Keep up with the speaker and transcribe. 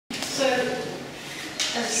So,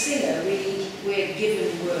 as a singer, we're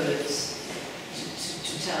given words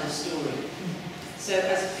to tell a story. So,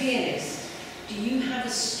 as a pianist, do you have a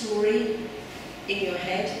story in your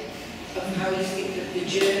head of how you think that the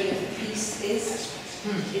journey of the piece is?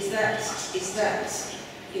 Is that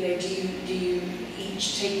you know? Do you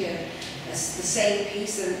each take the same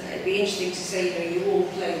piece? And it'd be interesting to say, you all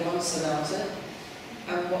play one sonata,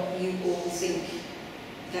 and what you all think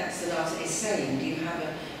that sonata is saying. Do you have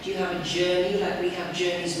a journey, like we have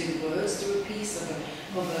journeys with words through a piece of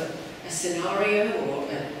a scenario, or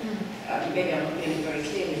maybe I'm not putting it very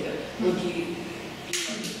clearly, but what do you do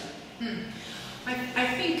that? I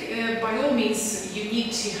think by all means you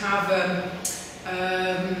need to have a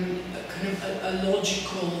kind of a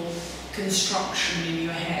logical construction in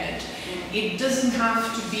your head. It doesn't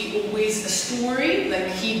have to be always a story, like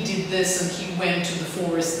he did this and he went to the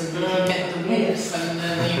forest and he met the wolf and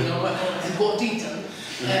and got eaten.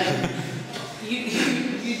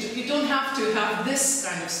 You don't have to have this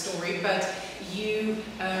kind of story, but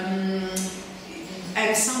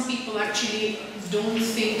and some people actually don't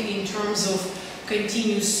think in terms of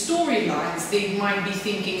continuous storylines. They might be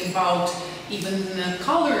thinking about even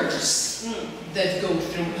colors that go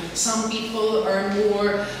through. Some people are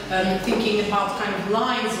more thinking about kind of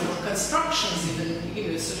lines or constructions,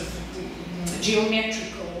 even sort of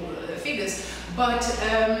geometrical figures. But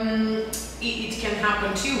it can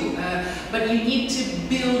happen too. But you need to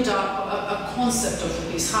build up a concept of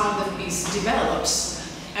the piece, how the piece develops.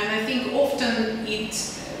 And I think often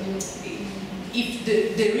if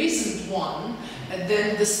there isn't one,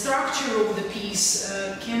 then the structure of the piece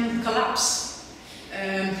can collapse.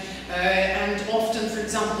 And often, for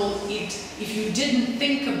example, if you didn't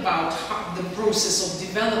think about the process of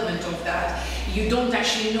development of that, you don't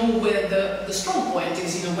actually know where the strong point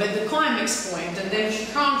is, where the climax point, and then you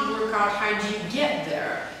can't work out how do you get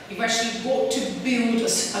there. You've actually got to build a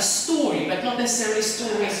story, but not necessarily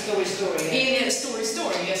story.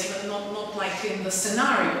 Story, yes, but not like in the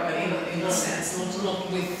scenario, in a sense, not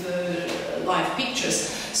with live pictures.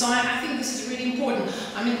 So I think this is really important.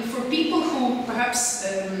 I mean, for people who perhaps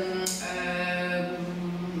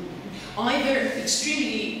either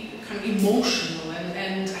extremely kind of emotional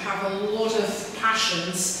and have a lot of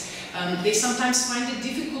passions, they sometimes find it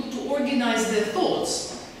difficult to organize their thoughts.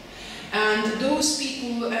 And those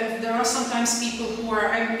people, there are sometimes people who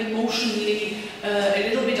are emotionally a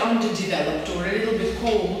little bit underdeveloped or a little bit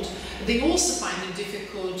cold. They also find it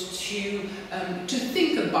difficult to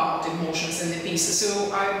think about emotions in the pieces.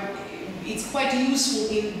 So it's quite useful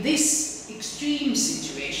in this extreme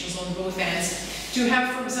situations on both ends to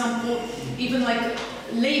have, for example, even like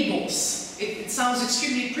labels. It sounds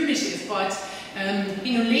extremely primitive, but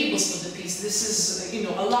labels for the piece. This is,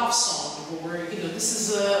 a love song, or this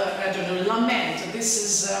is I don't know, lament. This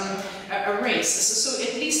is a race. So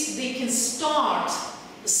at least they can start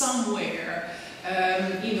somewhere,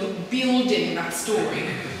 building that story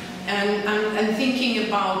and thinking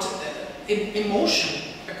about emotion,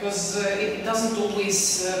 because it doesn't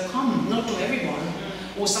always come, not to everyone,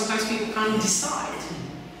 or sometimes people can't decide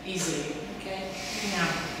easily. Okay. Yeah.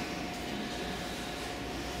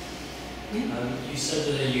 You said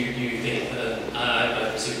that you think that, I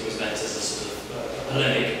presume it was meant as a sort of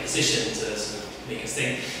polemic position to sort of make us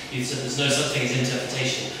think. You said there's no such thing as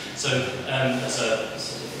interpretation. So as a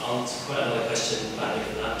sort of answer, quite another question value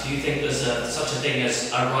for that. Do you think there's such a thing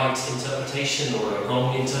as a right interpretation or a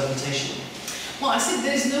wrong interpretation? Well, I said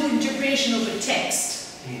there's no interpretation of a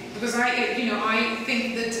text, because I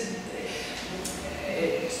think that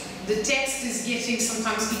the text is getting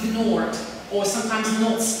sometimes ignored, or sometimes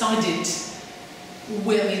not studied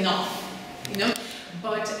well enough,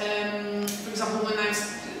 But, for example, when I'm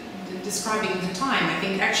describing the time, I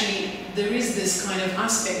think actually there is this kind of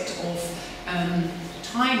aspect of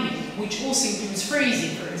timing, which also includes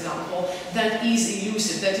phrasing, for example, that is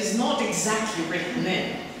elusive, that is not exactly written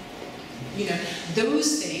in.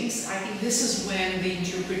 Those things, I think this is when the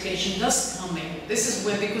interpretation does come in. This is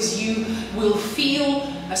when, because you will feel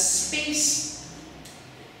a space.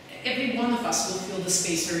 Every one of us will feel the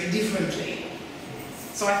space very differently.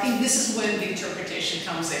 So I think this is when the interpretation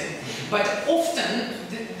comes in. But often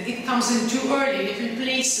it comes in too early, it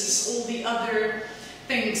replaces all the other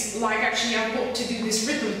things, like actually I've got to do this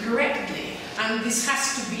rhythm correctly, and this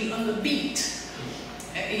has to be on the beat.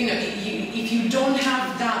 If you don't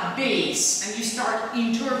have that base and you start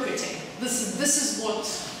interpreting, this is what,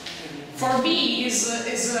 for me, is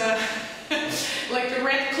like a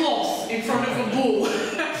red cloth in front of a bull. A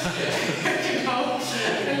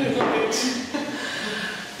little bit.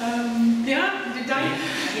 Did I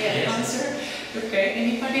answer? Okay.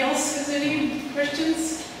 Anybody else has any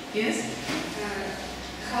questions? Yes?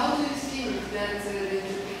 How do you think that the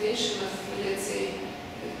interpretation of, let's say,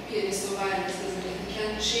 pianist or violinist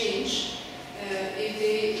can change if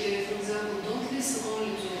they, for example, don't listen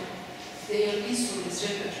only to their instruments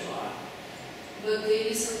repertoire, but they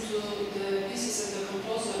listen to the pieces of the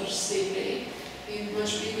composers they play in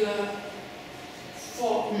much bigger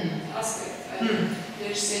folk aspect.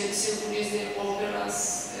 Their symphonies, their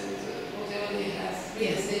operas, and whatever they have,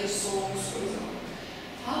 their songs, for example.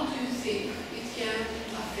 How do you think it can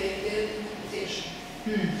affect their interpretation?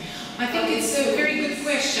 I think it's a very good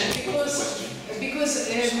question because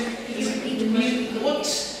what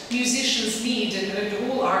musicians need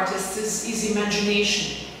and all artists is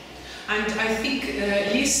imagination. And I think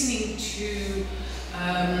listening to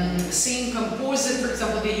same composer, for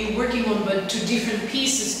example, that you're working on, but to different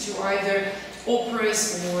pieces, to either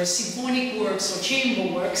operas or symphonic works or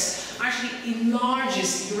chamber works, actually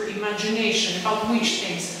enlarges your imagination about which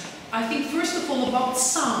things. I think first of all about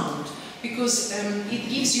sound, because it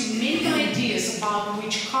gives you many ideas about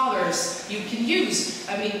which colors you can use.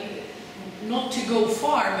 I mean, not to go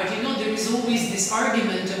far, but you know, there is always this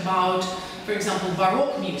argument about, for example,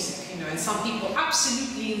 Baroque music, you know, and some people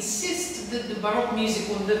absolutely insist that the Baroque music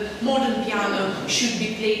on the modern piano should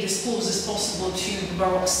be played as close as possible to the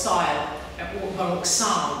Baroque style or Baroque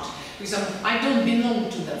sound. For example, I don't belong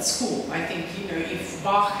to that school. I think, you know, if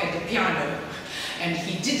Bach had a piano, and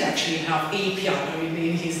he did actually have a piano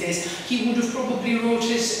in his days, he would have probably wrote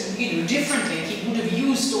it, you know, differently. He would have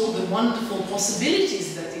used all the wonderful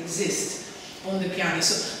possibilities that exist on the piano.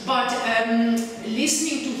 So, but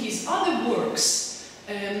listening to his other works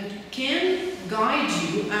can guide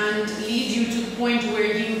you and lead you to the point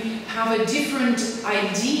where you have a different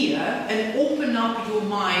idea and open up your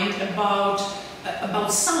mind about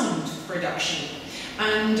sound production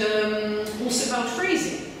and also about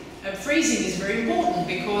phrasing. Phrasing is very important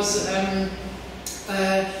because,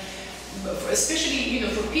 especially, you know,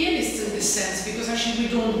 for pianists in this sense, because actually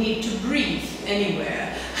we don't need to breathe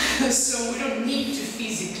anywhere, so we don't need to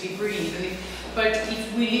physically breathe. But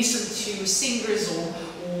if we listen to singers or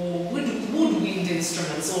woodwind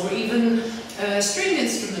instruments or even string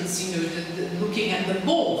instruments, you know, looking at the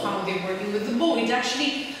bow, how they're working with the bow, it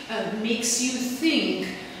actually makes you think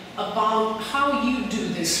about how you do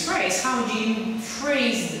this phrase, how do you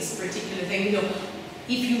phrase this particular thing. You know,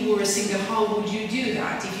 if you were a singer, how would you do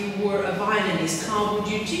that? If you were a violinist, how would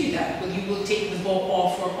you do that? Well, you will take the bow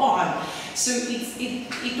off or on. So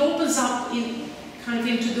it opens up kind of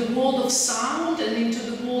into the world of sound and into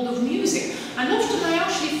the world of music. And often I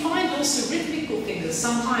actually find also rhythmical figures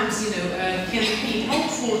sometimes, you know, can be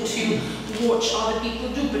helpful to watch other people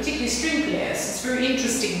do, particularly string players. It's very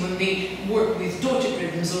interesting when they work with dotted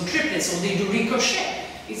rhythms or triplets, or they do ricochet.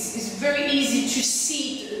 It's very easy to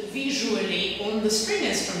see it visually on the string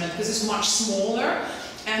instrument because it's much smaller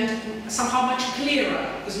and somehow much clearer,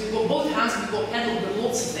 because we've got both hands, we've got pedal, we've got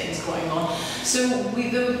lots of things going on. So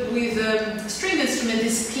with a string instrument,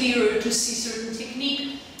 it's clearer to see certain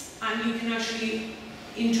technique, and you can actually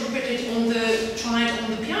interpret it try it on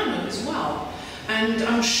the piano as well. And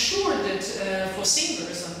I'm sure that for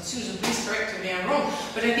singers, and Susan, please correct me if I'm wrong,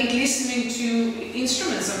 but I think listening to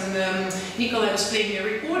instruments, and Nikolai was playing a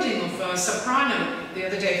recording of a soprano the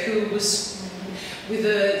other day who was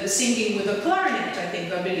singing with a clarinet,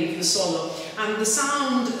 I believe, the solo. And the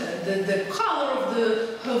sound, the color of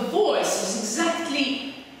her voice was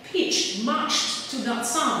exactly pitched, matched to that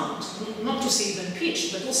sound. Not to say even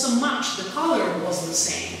pitched, but also matched. The color was the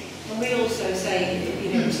same. And we also say,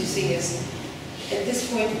 you know, to singers, at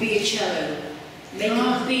this point, be a cello. Make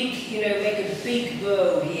a big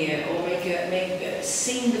bow here, or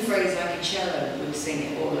sing the phrase like a cello would sing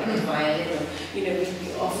it, or like a violin. Or, you know,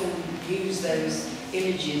 we often use those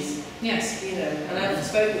images. Yes. You know, and I've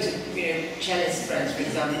spoken to, you know, cellist friends, for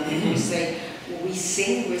example, who say, well, we're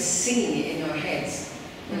singing it in our heads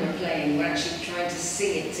when we're playing. We're actually trying to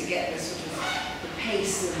sing it to get the sort of the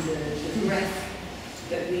pace and the breath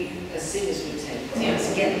that we as singers would take,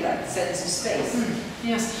 to get that sense of space.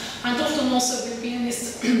 Yes, and often also with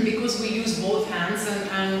pianists, because we use both hands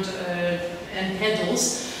and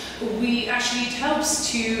pedals, it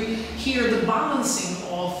helps to hear the balancing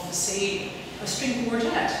of, say, a string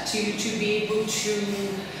quartet, to be able to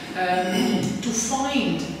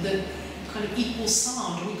find the kind of equal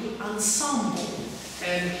sound. We could ensemble,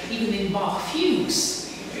 even in Bach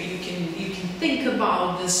fugues, you can think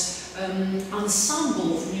about this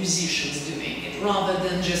ensemble of musicians doing it, rather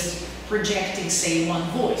than just projecting, say, one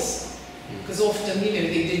voice. Because often, you know,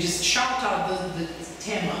 they just shout out the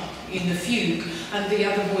tema in the fugue, and the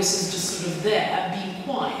other voice is just sort of there, being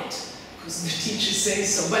quiet, because the teacher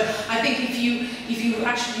says so. But I think if you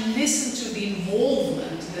actually listen to the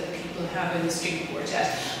involvement that people have in the string quartet,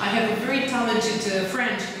 I have a very talented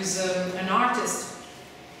friend who's an artist,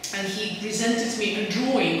 and he presented me a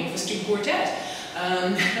drawing of a string quartet.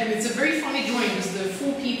 And it's a very funny drawing because the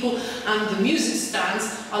 4 people and the music stands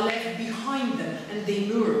are left behind them and they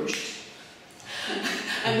merged.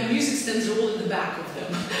 And the music stands are all at the back of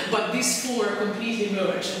them, but these 4 are completely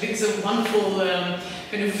merged. I think it's a wonderful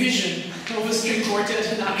kind of vision of a string quartet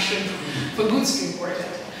in action for good string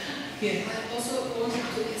quartet. Yeah. I also wanted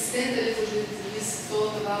to extend a little bit this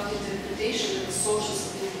thought about interpretation and the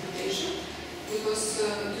sources of interpretation, because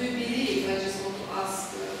do you believe, I just want to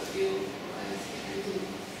ask you,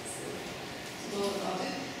 about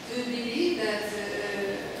it. Do you believe that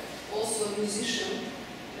also a musician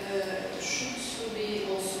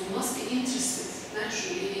must be interested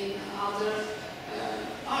naturally in other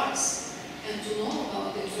arts and to know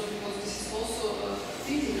about them? So because this is also a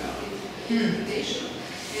figural interpretation,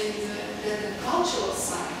 and that the cultural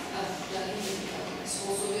side of that interpretation is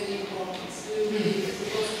also very important. Do you believe it?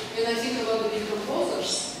 Because when I think about the big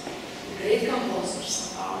composers, great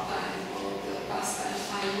composers of our time or the past time,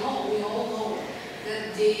 we all know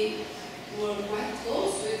that they were quite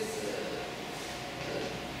close with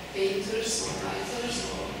painters or writers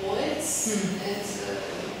or poets, and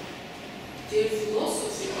their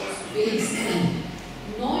philosophy was based on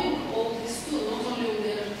knowing all this too, not only on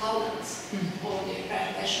their talent or their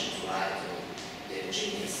passion to write or their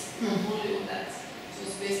genius, not only on that. It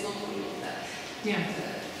was based not only on that. Yeah.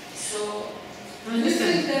 So, do you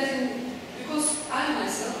think that because I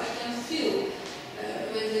myself, I can feel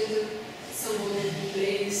when someone who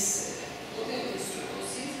plays whatever instrument,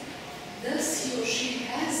 does he or she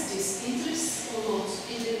has this interest or not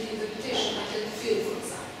in the interpretation? I can feel, for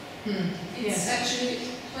example. It's actually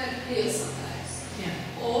quite clear sometimes.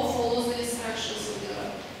 Yeah. Or follows the instructions of the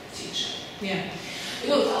teacher. Yeah.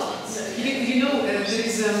 Well, you know, there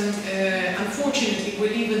is, unfortunately, we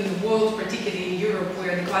live in the world, particularly in Europe,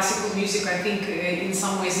 where the classical music, I think, in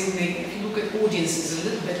some ways, if you look at audiences, a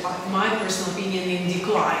little bit, my personal opinion, in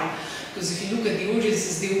decline. Because if you look at the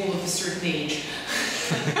audiences, they're all of a certain age.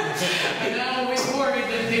 And I'm always worried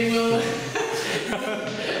that they will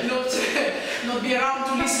not be around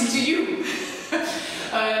to listen to you.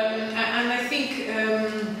 And I think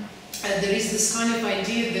there is this kind of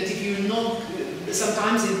idea that if you're not,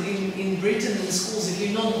 sometimes in Britain in schools, if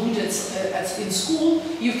you're not good in school,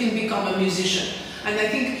 you can become a musician. And I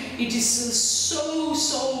think it is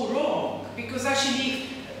so wrong, because actually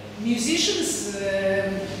musicians,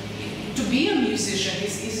 to be a musician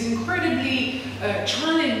is incredibly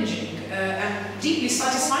challenging and deeply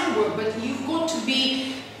satisfying work, but you've got to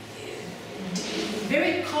be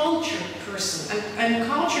very cultured person, and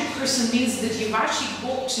cultured person means that you've actually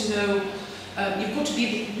got to know, you've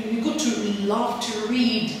got to love to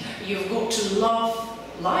read, you've got to love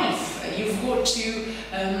life, you've got to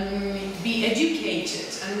be educated,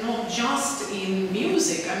 and not just in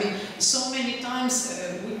music. I mean, so many times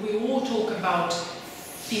we all talk about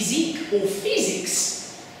physique or physics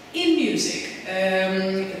in music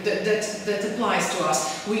that applies to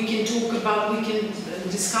us. We can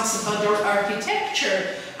discuss about our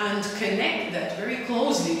architecture and connect that very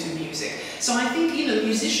closely to music. So I think, you know,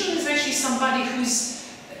 musician is actually somebody who's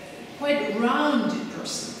quite rounded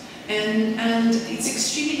person, and it's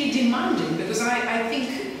extremely demanding, because I think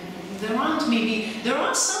there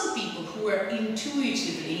are some people who are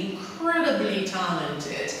intuitively incredibly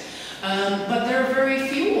talented, but there are very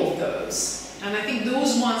few of those. And I think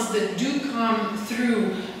those ones that do come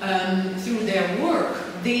through their work,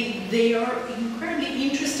 they are incredibly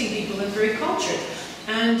interesting people and very cultured.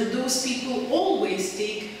 And those people always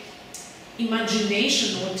take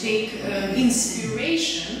imagination or take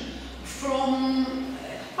inspiration from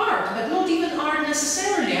art, but not even art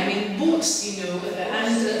necessarily. I mean, books, you know,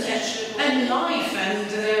 and life, and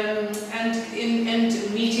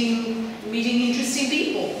meeting interesting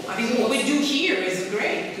people. I think what we do here is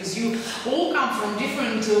great, because you all come from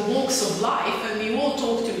different walks of life, and you all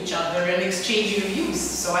talk to each other and exchange your views.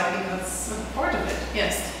 So I think that's part of it.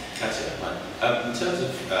 Yes. Katya, in terms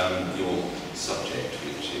of your subject,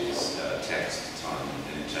 which is text, time,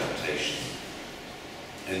 and interpretation,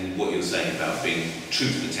 and what you're saying about being true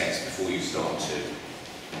to the text before you start to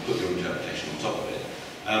put your interpretation on top of it,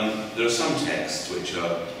 there are some texts which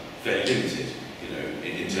are fairly limited, you know,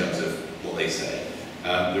 in terms of what they say.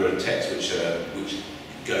 There are texts which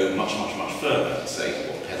go much further, say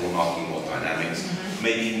what pedal marking, what dynamics,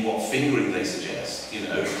 maybe even what fingering they suggest, you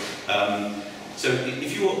know. So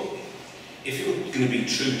if you're going to be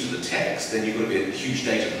true to the text, then you've got to be a huge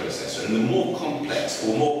data processor, and the more complex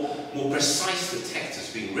or more more precise the text has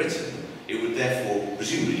been written, it would therefore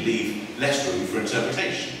presumably leave less room for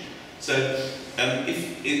interpretation. So, I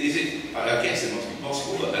guess it must be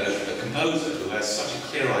possible that a composer who has such a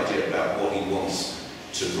clear idea about what he wants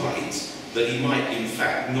to write, that he might in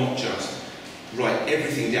fact not just write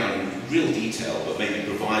everything down in real detail, but maybe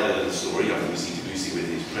provide a little story. I think we see Debussy with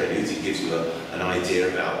his preludes, he gives you an idea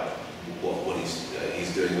about what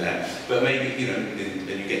he's doing there. But maybe,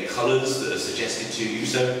 then you get colours that are suggested to you.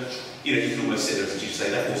 So, you can almost sit there and say,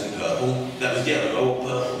 that wasn't purple, that was yellow, oh,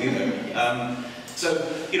 purple, So,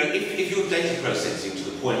 if you're data processing to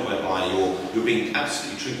the point whereby you're being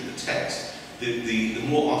absolutely true to the text, the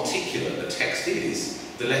more articulate the text is,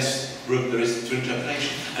 the less room there is to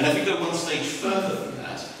interpretation. And if you go one stage further than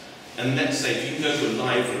that, and let's say if you can go to a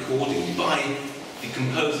live recording by the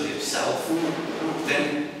composer himself,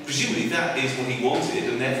 then presumably that is what he wanted,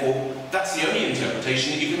 and therefore that's the only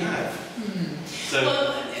interpretation that you can have. So,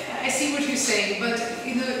 well, I see what you're saying, but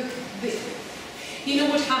you know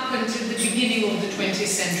what happened at the beginning of the 20th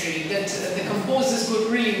century? That the composers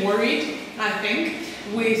got really worried, I think,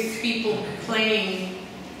 with people playing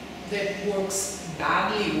their works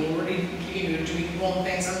badly or doing wrong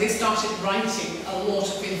things, and they started writing a lot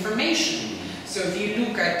of information. So if you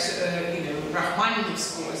look at Rachmaninoff's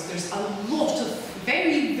scores, there's a lot of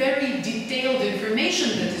very, very detailed information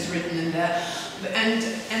that is written in there,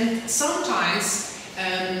 and sometimes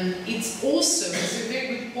it's a very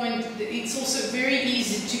good point. It's also very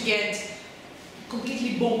easy to get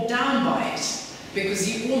completely bogged down by it, because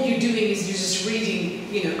all you're doing is you're just reading,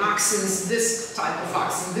 accents, this type of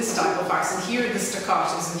accent, this type of accent, here are the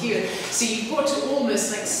staccatos, and here. So you've got to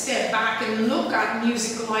almost like step back and look at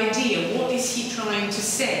musical idea. What is he trying to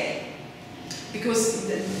say? Because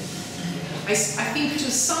I think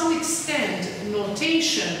to some extent,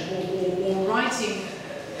 notation or writing,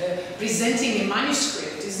 presenting a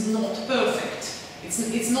manuscript is not perfect.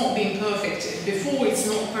 It's not been perfect before, it's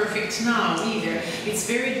not perfect now either. It's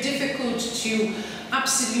very difficult to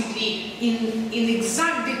absolutely, in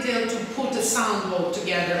exact detail, to put a sound log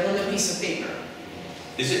together on a piece of paper.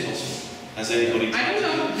 is it possible? Has anybody? I don't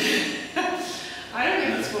know. I don't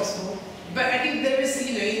know if it's possible. But I think there is,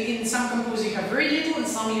 in some composers you have very little, and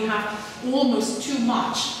some you have almost too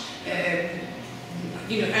much.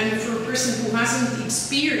 And for a person who hasn't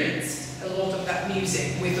experienced a lot of that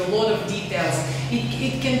music with a lot of details,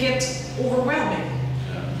 it can get overwhelming.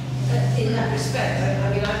 In that respect,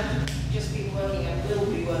 I've just been working, I will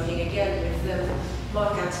be working again with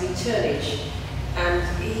Mark Anthony Turnage, and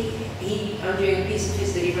I'm doing a piece of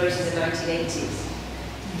his that he wrote in the 1980s,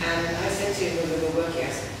 and I said to him when we were working, I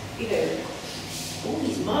said, all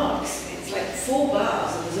these marks, it's like 4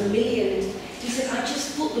 bars and there's a million. He said, I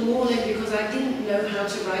just put them all in because I didn't know how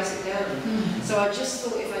to write it down. So I just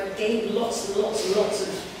thought if I gave lots and lots and lots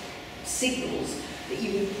of signals, that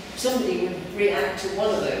somebody would react to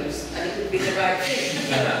one of those and it would be the right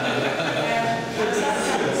thing. That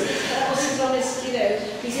was his honest, he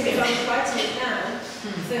said if I was writing it now,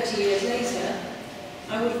 30 years later,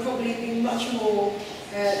 I would have probably been much more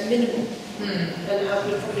minimal. And I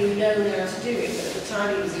would have probably known how to do it, but at the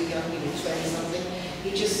time he was a young, 20-something,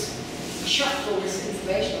 he just chucked all this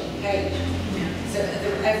information on the page. So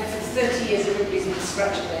for 30 years everybody's been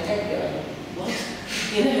scratching their head going, what?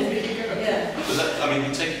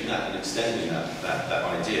 But taking that and extending that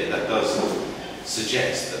idea, that does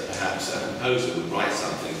suggest that perhaps a composer would write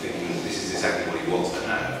something thinking this is exactly what he wants to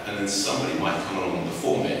have, and then somebody might come along and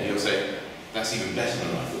perform it, and he'll say, that's even better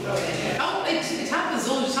than I thought. Oh, it happens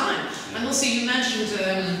all the time. And also you mentioned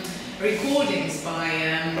recordings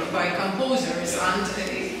by composers, and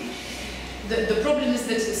the problem is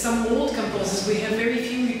that some old composers, we have very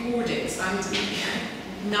few recordings,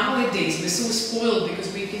 and nowadays we're so spoiled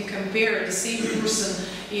because we can compare the same person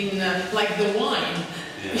in like the wine,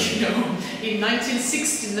 in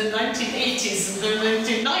 1960s, the 1980s, and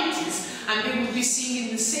the 1990s, and they would be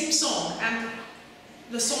singing the same song, and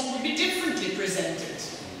the song would be differently presented.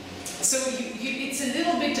 So it's a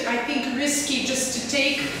little bit, I think, risky just to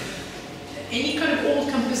take any kind of old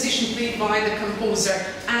composition played by the composer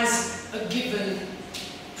as a given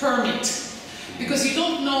permit, because you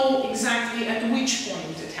don't know exactly at which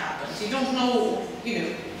point it happened. You don't know,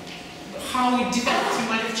 how it developed. He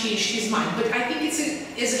might have changed his mind. But I think it's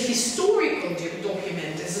as a historical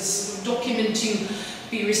document, as a document to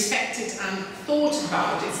be respected and thought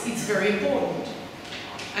about. It's very important.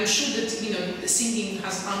 I'm sure that singing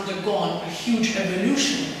has undergone a huge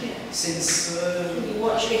evolution since. You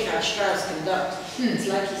watch Richard Strauss conduct. It's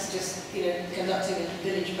like he's just conducting a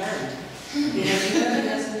village band.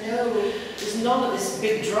 There's none of this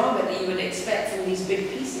big drama that you would expect from these big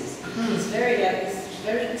pieces. It's very like this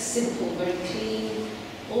very simple, very clean,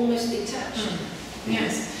 almost detached.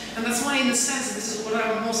 Yes, and that's why, in a sense, this is what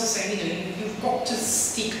I'm also saying. You've got to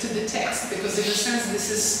stick to the text, because in a sense, this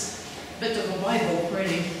is a bit of a Bible,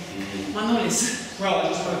 really. Manolis. Well, I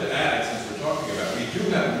just wanted to add, since we're talking about, we do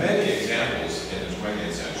have many examples in the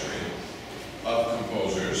 20th century of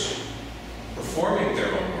composers performing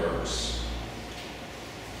their own works,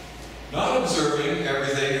 not observing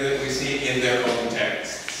everything that we see in their own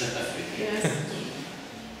texts. Yes.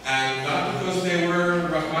 And not because they were,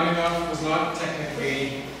 Rachmaninoff was not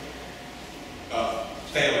technically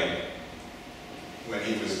failing when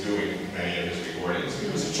he was doing many of his recordings.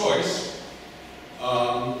 It was a choice.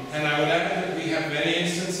 And I would add that we have many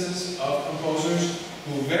instances of composers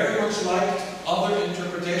who very much liked other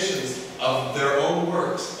interpretations of their own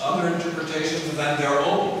works, other interpretations than their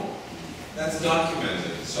own. That's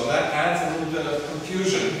documented. So that adds a little bit of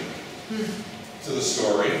confusion to the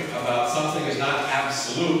story about something is not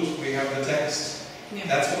absolute. We have the text. Yeah.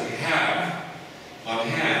 That's what we have on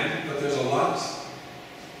hand, but there's a lot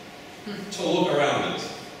to look around it.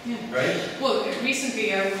 Yeah. Right? Well,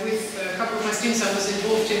 recently with a couple of my students, I was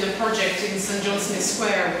involved in a project in St. John Smith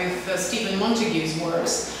Square with Stephen Montague's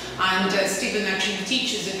works, and Stephen actually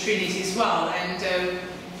teaches at Trinity as well, and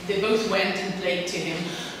they both went and played to him,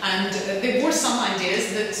 and there were some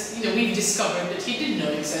ideas that we've discovered that he didn't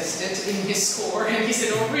know existed in his score, and he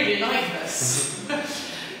said, "Oh, I really like this,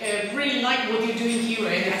 really like what you're doing here,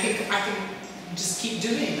 and I think just keep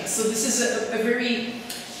doing this." So this is a very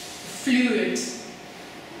fluid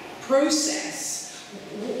process.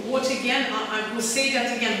 What again, I will say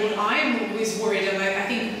that again, what I'm always worried, and I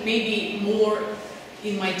think maybe more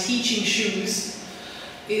in my teaching shoes,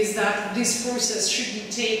 is that this process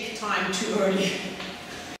shouldn't take time too early.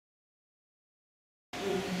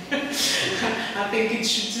 I think it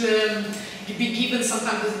should be given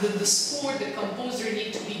sometimes, the score, the composer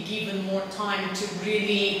need to be given more time to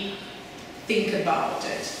really think about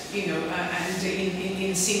it, and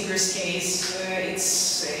in Singer's case,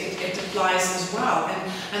 it applies as well.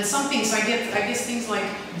 And some things, I guess things like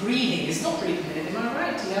breathing is not written in it, am I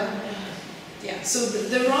right? Yeah. Yeah. So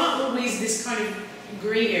there are always this kind of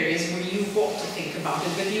grey areas where you've got to think about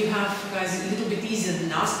it, but you have guys a little bit easier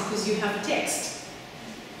than us because you have a text.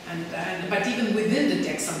 But even within the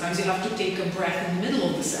text, sometimes you have to take a breath in the middle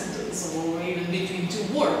of the sentence, or even between two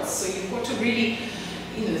words. So you've got to really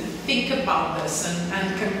think about this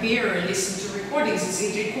and compare and listen to recordings.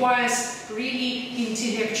 It requires really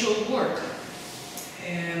intellectual work.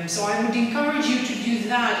 So I would encourage you to do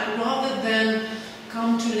that rather than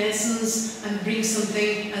come to lessons and bring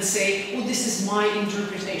something and say, "Oh, this is my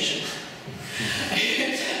interpretation."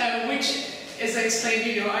 Which, as I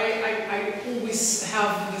explained, I always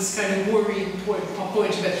have this kind of worrying point. But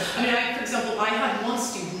I mean, for example, I had one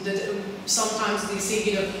student that sometimes they say,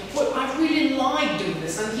 "Well, I really like doing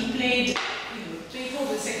this," and he played,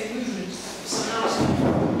 Beethoven second movement sonata,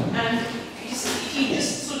 and he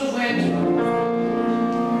just sort of went,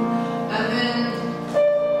 and then,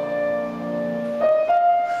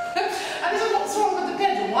 and I said, "What's wrong with the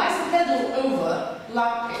pedal? Why is the pedal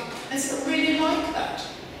overlapping?" And I said, "I really like that."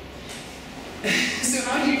 So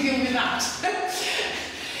how do you deal with that?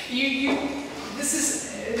 This is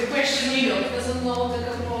the question, doesn't know the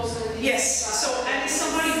composer. Yes, so, and if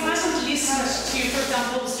somebody who hasn't listened to, for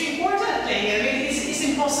example, string quartet playing, I mean, it's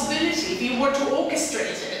impossibility. If you were to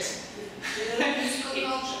orchestrate it,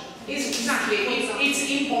 it's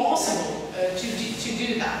impossible to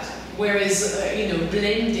do that. Whereas,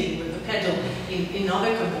 blending with the pedal in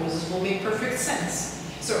other composers will make perfect sense.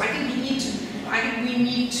 So I think we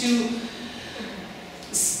need to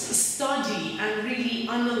study and really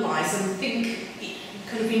analyze and think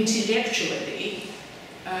kind of intellectually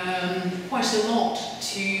quite a lot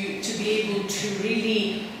to be able to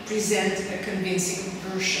really present a convincing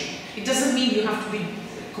version. It doesn't mean you have to be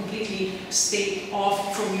completely stay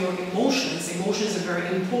off from your emotions. Emotions are very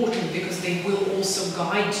important because they will also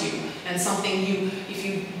guide you. And if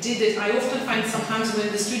you did it, I often find sometimes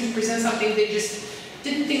when the student presents something, they just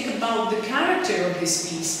didn't think about the character of this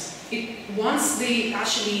piece. Once they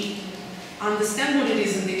actually understand what it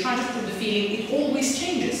is and they try to put the feeling, it always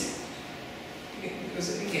changes.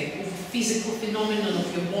 Because again, of physical phenomenon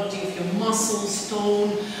of your body, of your muscles,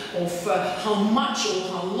 tone, of how much or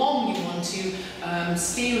how long you want to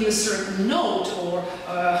stay on a certain note, or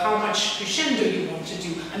how much crescendo you want to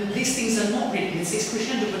do. And these things are not written. It says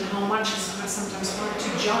crescendo, but how much is sometimes hard to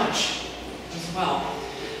judge as well.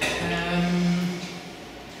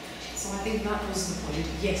 So I think that was the point.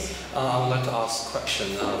 Yes? I would like to ask a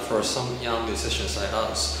question. For some young musicians like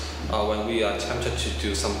us, when we are tempted to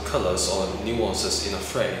do some colors or nuances in a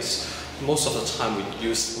phrase, most of the time we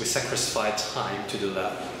sacrifice time to do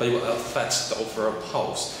that, but it will affect the overall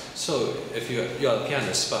pulse. So if you're a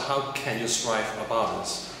pianist, but how can you strive a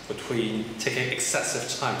balance between taking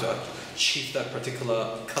excessive time to achieve that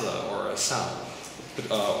particular color or a sound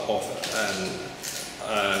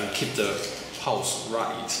and keep the pulse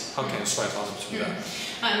right? How can you strive on to do that?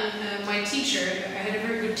 My teacher, I had a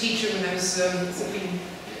very good teacher when I was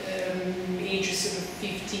ages sort of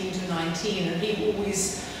 15 to 19, and he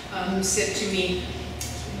always said to me,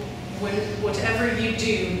 whatever you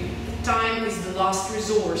do, time is the last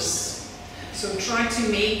resource. So try to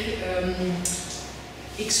make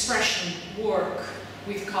expression work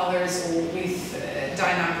with colors or with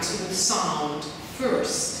dynamics or with sound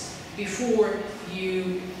first, before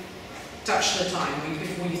you touch the time,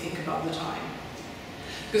 before you think about the time.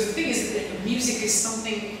 Because the thing is that music is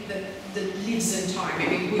something that lives in time. I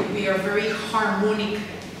mean, we are very harmonic,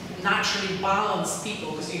 naturally balanced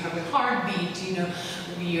people, because you have a heartbeat, you know,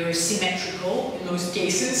 we are symmetrical in most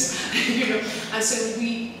cases, you know, and so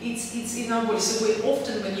it's in our body. So we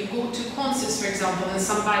often, when you go to concerts, for example, and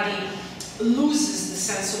somebody loses the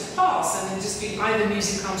sense of pulse, and it just either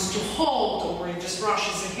music comes to halt or it just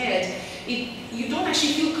rushes ahead, you don't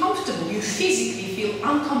actually feel comfortable. You physically feel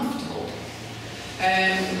uncomfortable.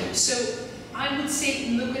 So I would say,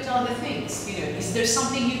 look at other things. You know, is there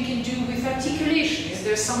something you can do with articulation? Is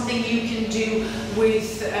there something you can do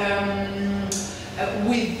with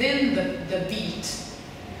within the beat?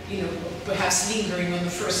 You know, perhaps lingering on the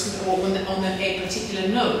first or on a particular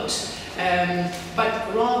note,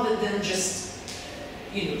 but rather than just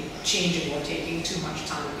changing or taking too much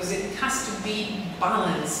time, because it has to be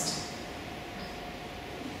balanced.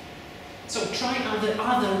 So try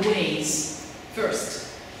other ways first.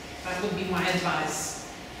 That would be my advice.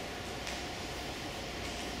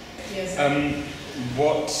 Yes.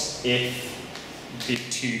 What if the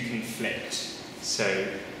two conflict? So,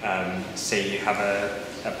 say you have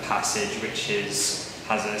a passage which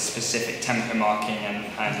has a specific tempo marking and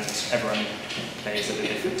everyone plays at a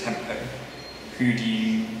different tempo. Who do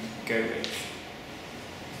you go with?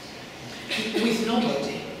 With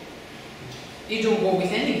nobody. You don't go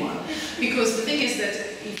with anyone. Because the thing is that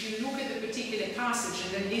if you look at a particular passage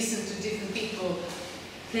and then listen to different people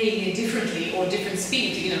playing it differently or different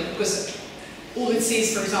speed, because all it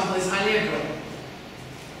says, for example, is allegro.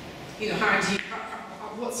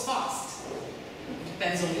 What's fast?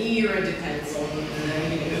 Depends on ear, depends on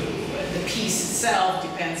the piece itself,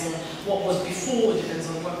 depends on what was before, depends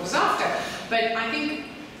on what was after. But I think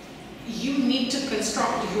you need to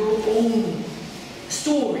construct your own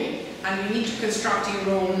story, and you need to construct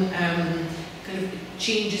your own kind of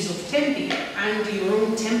changes of tempi and your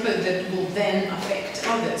own tempo that will then affect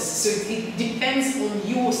others. So it depends on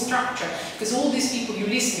your structure, because all these people you're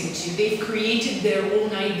listening to, they've created their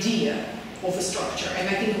own idea of a structure, and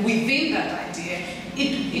I think within that idea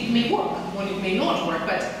it may work or it may not work,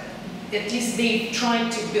 but at least they've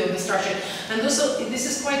tried to build a structure. And also this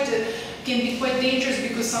is can be quite dangerous,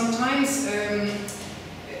 because sometimes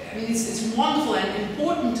it's wonderful and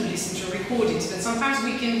important to listen to recordings, but sometimes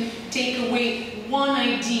we can take away one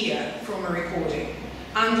idea from a recording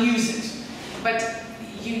and use it. But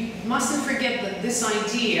you mustn't forget that this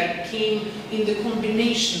idea came in the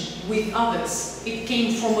combination with others. It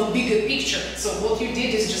came from a bigger picture. So what you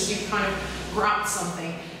did is just you kind of grabbed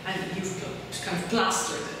something and you've kind of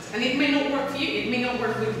plastered it. And it may not work for you, it may not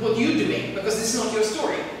work with what you're doing, because it's not your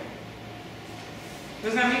story.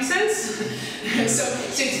 Does that make sense? So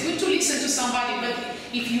it's good to listen to somebody, but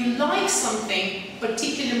if you like something,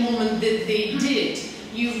 particular moment that they did,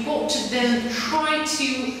 you've got to then try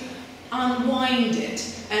to unwind it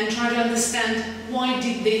and try to understand, why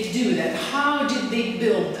did they do that? How did they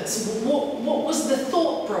build this? What was the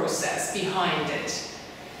thought process behind it?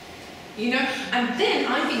 And then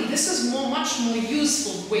I think this is much more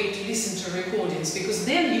useful way to listen to recordings, because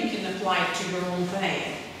then you can apply it to your own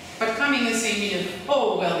playing. But coming and saying,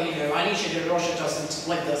 oh, well, Alicia de Rocha doesn't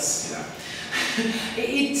like this,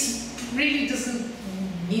 it really doesn't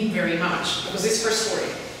mean very much, because it's her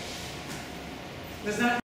story. Does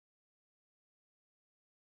that